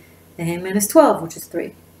 3. The hangman is 12, which is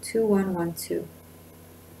 3. 2, 1, 1, 2.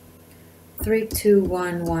 3, 2,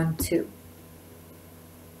 1, 1, 2.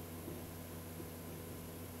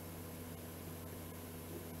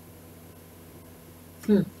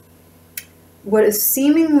 What is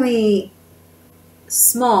seemingly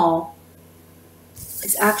small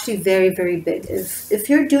is actually very, very big. If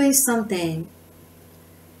you're doing something,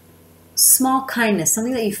 small kindness,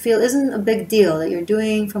 something that you feel isn't a big deal, that you're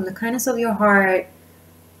doing from the kindness of your heart,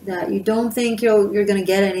 that you don't think you're going to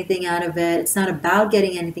get anything out of it, it's not about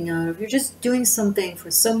getting anything out of it, you're just doing something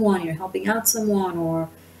for someone, you're helping out someone, or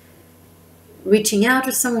reaching out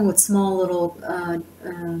to someone with small little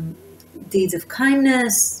deeds of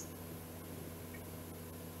kindness,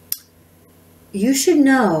 you should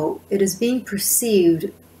know it is being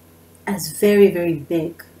perceived as very, very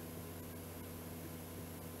big.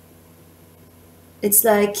 It's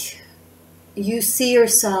like you see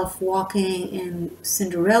yourself walking in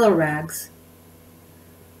Cinderella rags,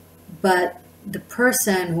 but the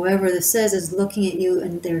person, whoever this is looking at you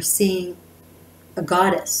and they're seeing a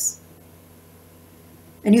goddess.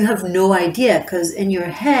 And you have no idea, because in your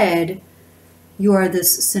head, you are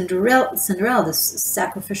this Cinderella, this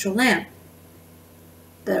sacrificial lamb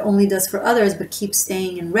that only does for others but keeps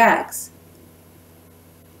staying in rags.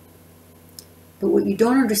 But what you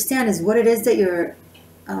don't understand is what it is that you're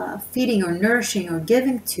feeding or nourishing or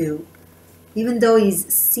giving to, even though he's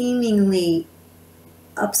seemingly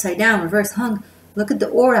upside down, reverse hung. Look at the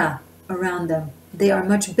aura around them. They are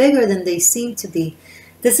much bigger than they seem to be.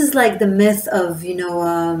 This is like the myth of,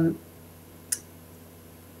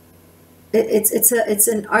 it's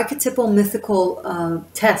an archetypal mythical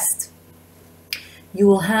test. You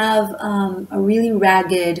will have a really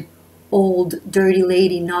ragged, old, dirty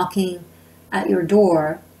lady knocking at your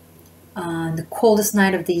door on the coldest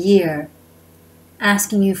night of the year,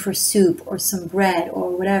 asking you for soup or some bread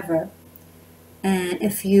or whatever. And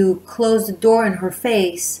if you close the door in her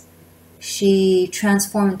face, she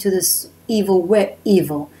transforms into this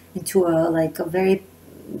into a very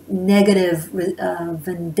negative,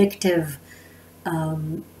 vindictive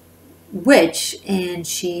witch, and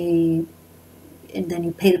then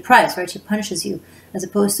you pay the price, right? She punishes you. As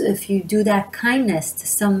opposed to if you do that kindness to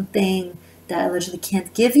something that allegedly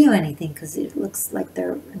can't give you anything because it looks like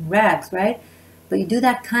they're in rags, right? But you do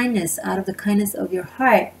that kindness out of the kindness of your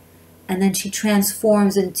heart, and then she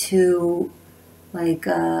transforms into like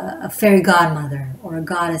a fairy godmother or a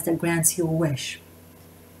goddess that grants you a wish.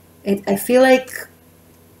 I feel like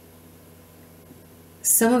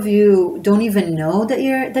some of you don't even know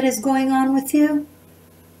that is going on with you,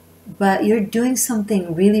 but you're doing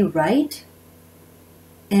something really right,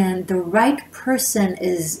 and the right person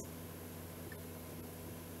is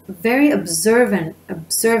very observant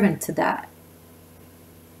to that.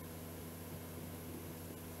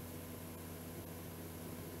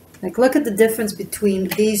 Like, look at the difference between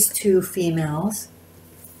these two females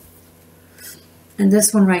and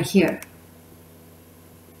this one right here.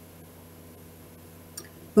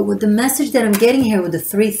 But with the message that I'm getting here with the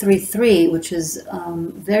 333, which is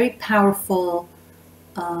very powerful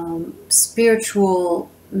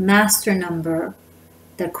spiritual master number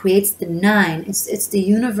that creates the 9, it's the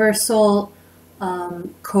universal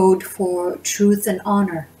code for truth and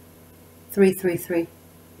honor, 333.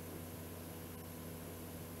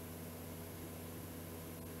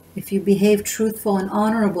 If you behave truthful and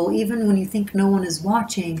honorable, even when you think no one is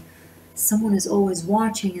watching, someone is always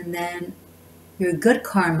watching, and then your good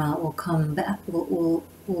karma will come back, will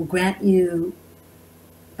grant you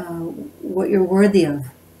what you're worthy of.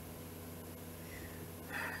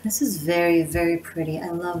 This is very, very pretty. I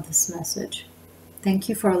love this message. Thank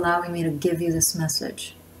you for allowing me to give you this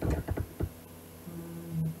message.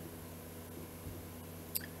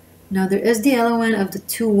 Now there is the element of the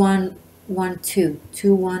 2112,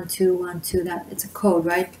 21212. That it's a code,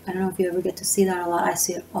 right? I don't know if you ever get to see that a lot. I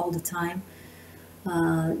see it all the time.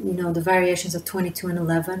 The variations of 22 and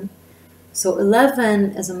 11. So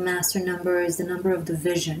 11 as a master number is the number of the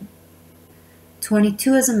vision.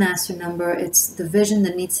 22 as a master number, it's the vision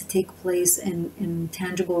that needs to take place in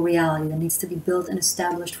tangible reality, that needs to be built and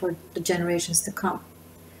established for the generations to come.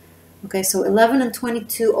 Okay, so 11 and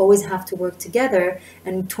 22 always have to work together,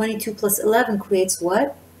 and 22 plus 11 creates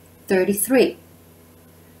what? 33.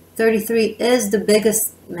 33 is the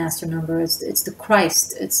biggest master number. It's the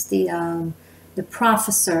Christ. It's the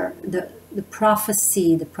professor, the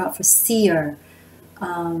prophecy, the prophesier,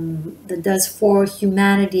 that does for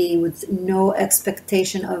humanity with no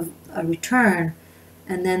expectation of a return,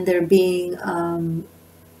 and then they're being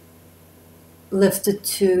lifted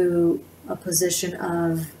to a position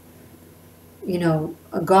of,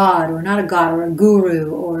 a god, or not a god, or a guru,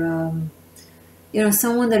 or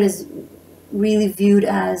someone that is really viewed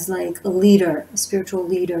as like a leader, a spiritual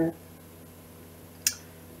leader.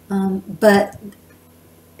 But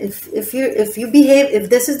if you behave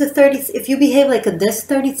like this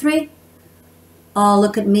 33, oh,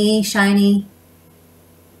 look at me, shiny,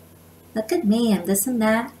 look at me, and this and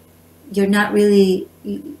that, you're not really,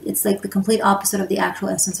 it's like the complete opposite of the actual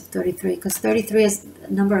essence of 33, because 33 is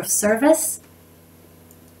a number of service.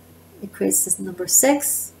 It creates this number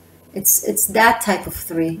 6. It's that type of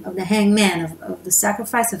 3, of the hangman, of the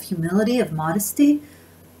sacrifice, of humility, of modesty,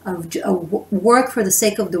 of work for the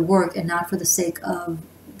sake of the work and not for the sake of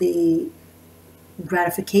the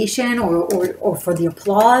gratification or for the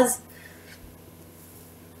applause.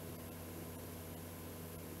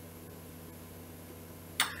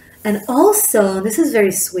 And also, this is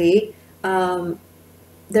very sweet,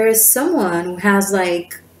 there is someone who has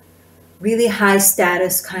like really high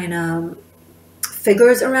status kind of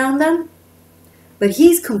figures around them, but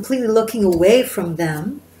he's completely looking away from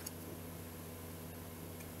them.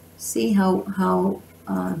 See how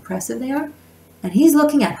impressive they are? And he's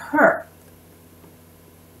looking at her.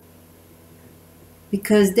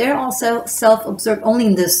 Because they're also self-absorbed, only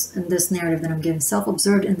in this narrative that I'm giving,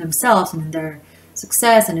 self-absorbed in themselves and in their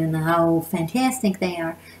success and in how fantastic they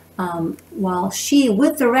are. While she,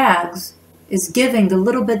 with the rags, is giving the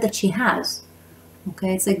little bit that she has.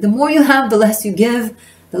 Okay, it's like the more you have, the less you give.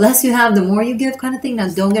 The less you have, the more you give, kind of thing. Now,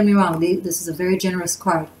 don't get me wrong. This is a very generous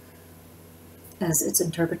card as its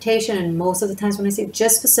interpretation. And most of the times when I say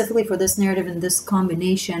just specifically for this narrative and this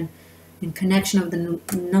combination and connection of the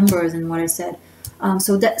numbers and what I said.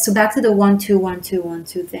 So back to the 1 2 1 2 1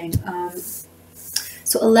 2 thing.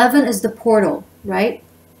 So 11 is the portal, right?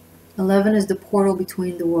 11 is the portal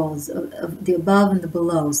between the worlds, of the above and the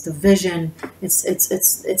below. It's the vision. It's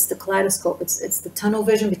the kaleidoscope. It's the tunnel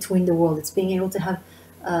vision between the world. It's being able to have,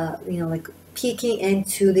 like peeking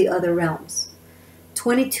into the other realms.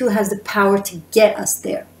 22 has the power to get us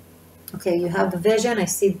there. Okay, you have the vision. I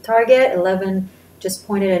see the target. 11 just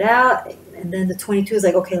pointed it out, and then the 22 is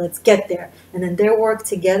like, okay, let's get there. And then their work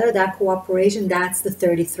together, that cooperation, that's the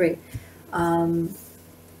 33.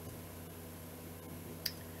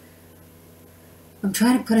 I'm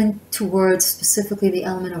trying to put into words specifically the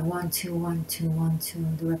element of 1 2 1 2 1 2,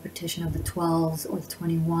 the repetition of the 12s or the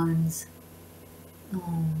 21s.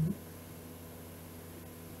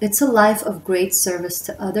 It's a life of great service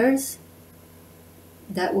to others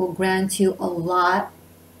that will grant you a lot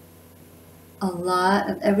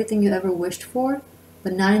of everything you ever wished for,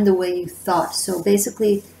 but not in the way you thought. So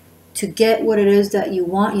basically, to get what it is that you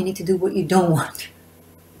want, you need to do what you don't want.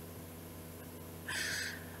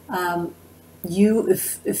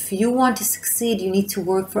 If you want to succeed, you need to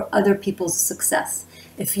work for other people's success.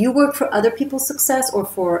 If you work for other people's success, or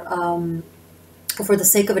for the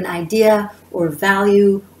sake of an idea or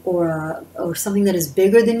value or something that is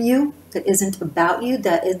bigger than you, that isn't about you,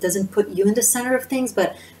 that it doesn't put you in the center of things,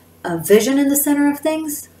 but a vision in the center of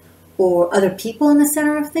things, or other people in the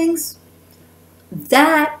center of things,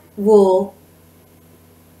 that will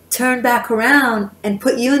turn back around and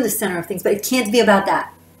put you in the center of things. But it can't be about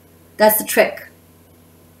that. That's the trick.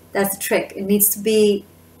 That's the trick. It needs to be.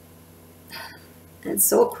 It's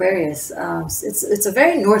so Aquarius. It's a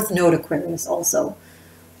very North Node Aquarius also.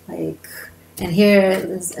 Like, and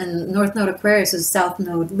North Node Aquarius is South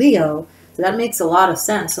Node Leo. So that makes a lot of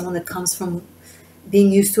sense. Someone that comes from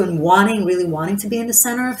being used to and really wanting to be in the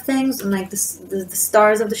center of things, and like the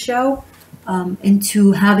stars of the show,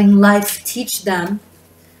 into having life teach them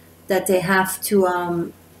that they have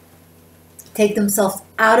to take themselves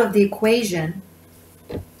out of the equation,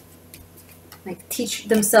 like teach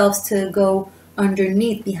themselves to go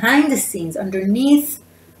underneath, behind the scenes, underneath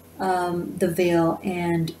the veil,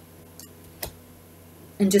 and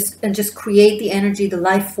just create the energy, the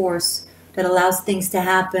life force that allows things to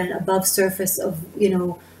happen above surface of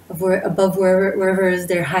wherever it is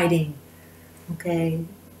they're hiding. Okay,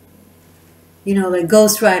 like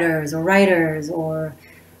ghostwriters or writers, or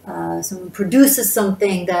someone produces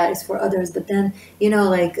something that is for others, but then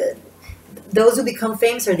those who become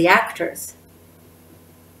famous are the actors.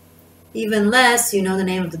 Even less, the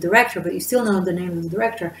name of the director, but you still know the name of the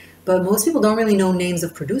director. But most people don't really know names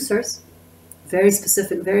of producers. Very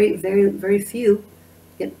specific, very, very, very few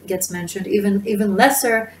gets mentioned. Even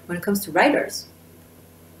lesser when it comes to writers,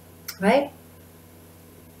 right?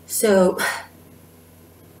 So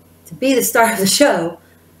to be the star of the show,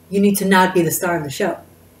 you need to not be the star of the show.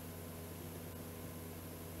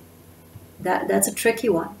 That's a tricky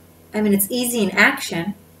one. I mean, it's easy in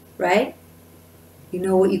action, right? You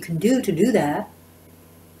know what you can do to do that.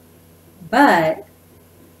 But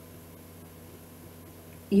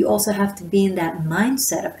you also have to be in that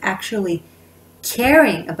mindset of actually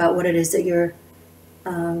caring about what it is that you're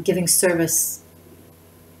giving service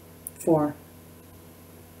for.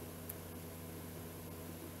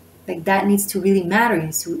 Like, that needs to really matter.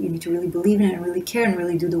 You need to really believe in it and really care and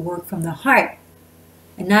really do the work from the heart.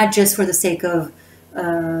 And not just for the sake of,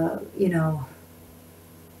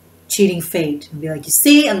 cheating fate. And be like, you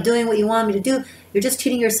see, I'm doing what you want me to do. You're just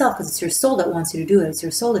cheating yourself, because it's your soul that wants you to do it. It's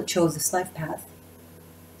your soul that chose this life path.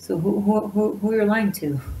 So who you're lying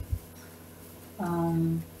to?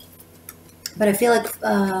 But I feel like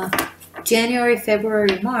January,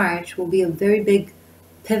 February, March will be a very big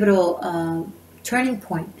pivotal turning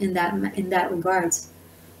point in that regards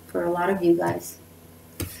for a lot of you guys.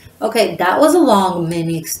 Okay, that was a long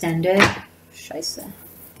mini extended. Scheisse.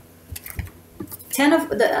 10 of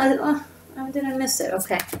the did I miss it?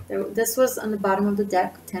 Okay, this was on the bottom of the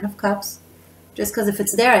deck. 10 of Cups. Just because if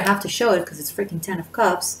it's there, I have to show it, because it's freaking 10 of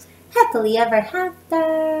Cups. Happily ever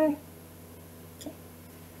after. Okay.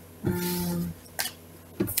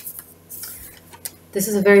 This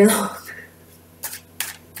is a very long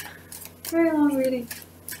reading.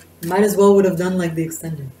 Might as well would have done like the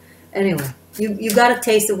extended. Anyway, you got a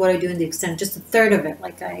taste of what I do in the extended, just a third of it.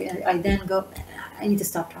 Like I then go, I need to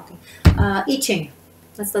stop talking. I-Ching.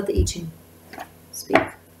 Let's let the I-Ching speak.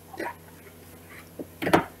 Okay.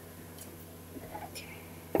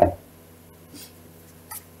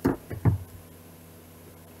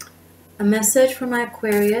 A message for my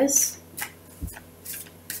Aquarius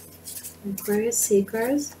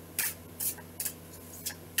seekers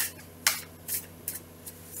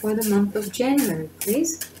for the month of January,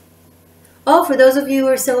 please. Oh, for those of you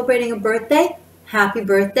who are celebrating a birthday, happy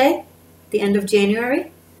birthday, the end of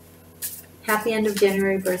January. Happy end of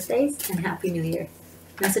January birthdays and Happy New Year.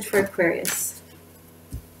 Message for Aquarius.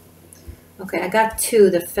 Okay, I got two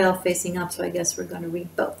that fell facing up, so I guess we're going to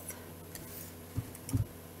read both.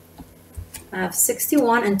 I have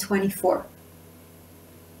 61 and 24.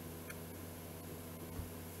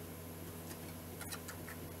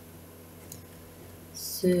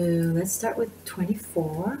 So let's start with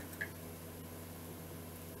 24.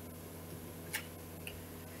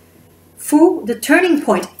 Fu, the turning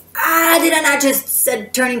point. Ah, did I not just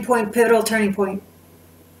said turning point, pivotal turning point?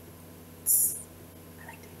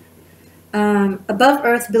 Above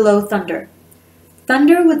earth, below thunder.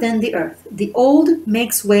 Thunder within the earth. The old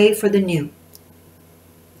makes way for the new.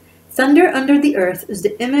 Thunder under the earth is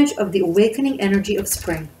the image of the awakening energy of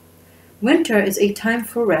spring. Winter is a time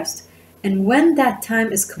for rest, and when that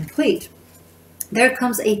time is complete, there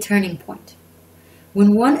comes a turning point.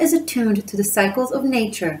 When one is attuned to the cycles of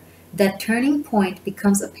nature, that turning point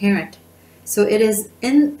becomes apparent. So it is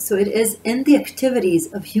in the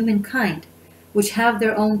activities of humankind, which have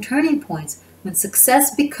their own turning points, when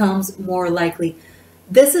success becomes more likely.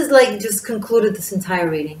 This is like just concluded this entire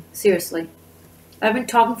reading. Seriously. I've been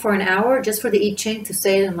talking for an hour just for the I-Ching to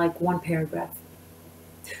say it in like one paragraph.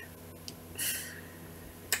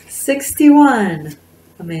 61.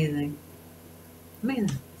 Amazing.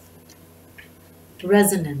 Amazing.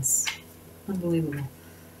 Resonance. Unbelievable.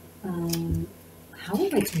 How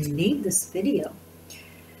would I name this video?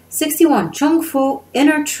 61. Chung Fu,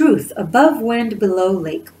 inner truth. Above wind, below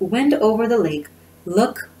lake. Wind over the lake.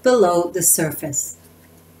 Look below the surface.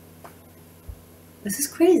 This is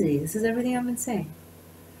crazy. This is everything I've been saying.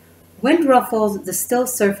 Wind ruffles the still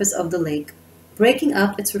surface of the lake, breaking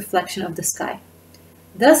up its reflection of the sky.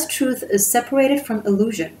 Thus truth is separated from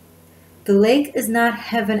illusion. The lake is not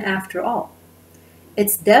heaven after all.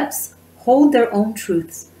 Its depths hold their own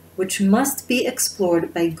truths, which must be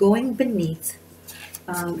explored by going beneath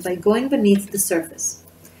the surface.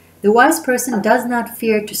 The wise person does not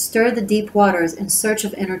fear to stir the deep waters in search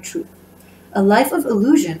of inner truth. A life of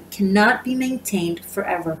illusion cannot be maintained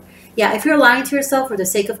forever. Yeah, if you're lying to yourself for the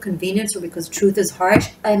sake of convenience or because truth is harsh,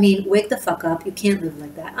 I mean, wake the fuck up. You can't live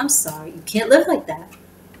like that. I'm sorry. You can't live like that.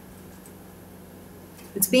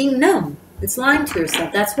 It's being numb. It's lying to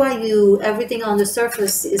yourself. That's why everything on the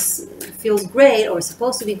surface feels great or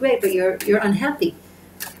supposed to be great, but you're unhappy.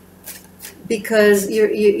 Because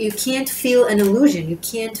you can't feel an illusion. You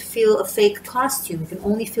can't feel a fake costume. You can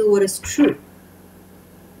only feel what is true.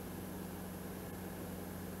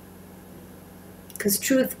 Because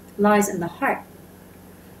truth lies in the heart.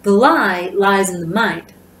 The lie lies in the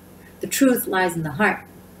mind. The truth lies in the heart.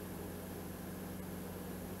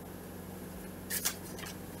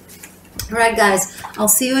 Alright guys, I'll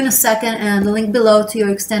see you in a second, and the link below to your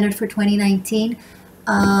extended for 2019.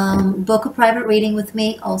 Book a private reading with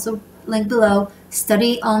me, also link below.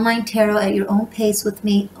 Study online tarot at your own pace with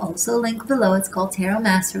me, also link below. It's called Tarot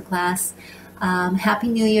Masterclass. Happy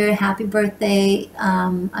New Year, happy birthday.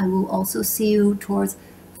 I will also see you towards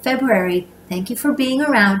February. Thank you for being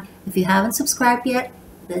around. If you haven't subscribed yet,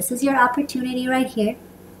 this is your opportunity right here.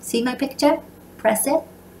 See my picture? Press it.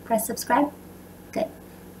 Press subscribe. Good.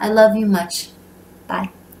 I love you much. Bye.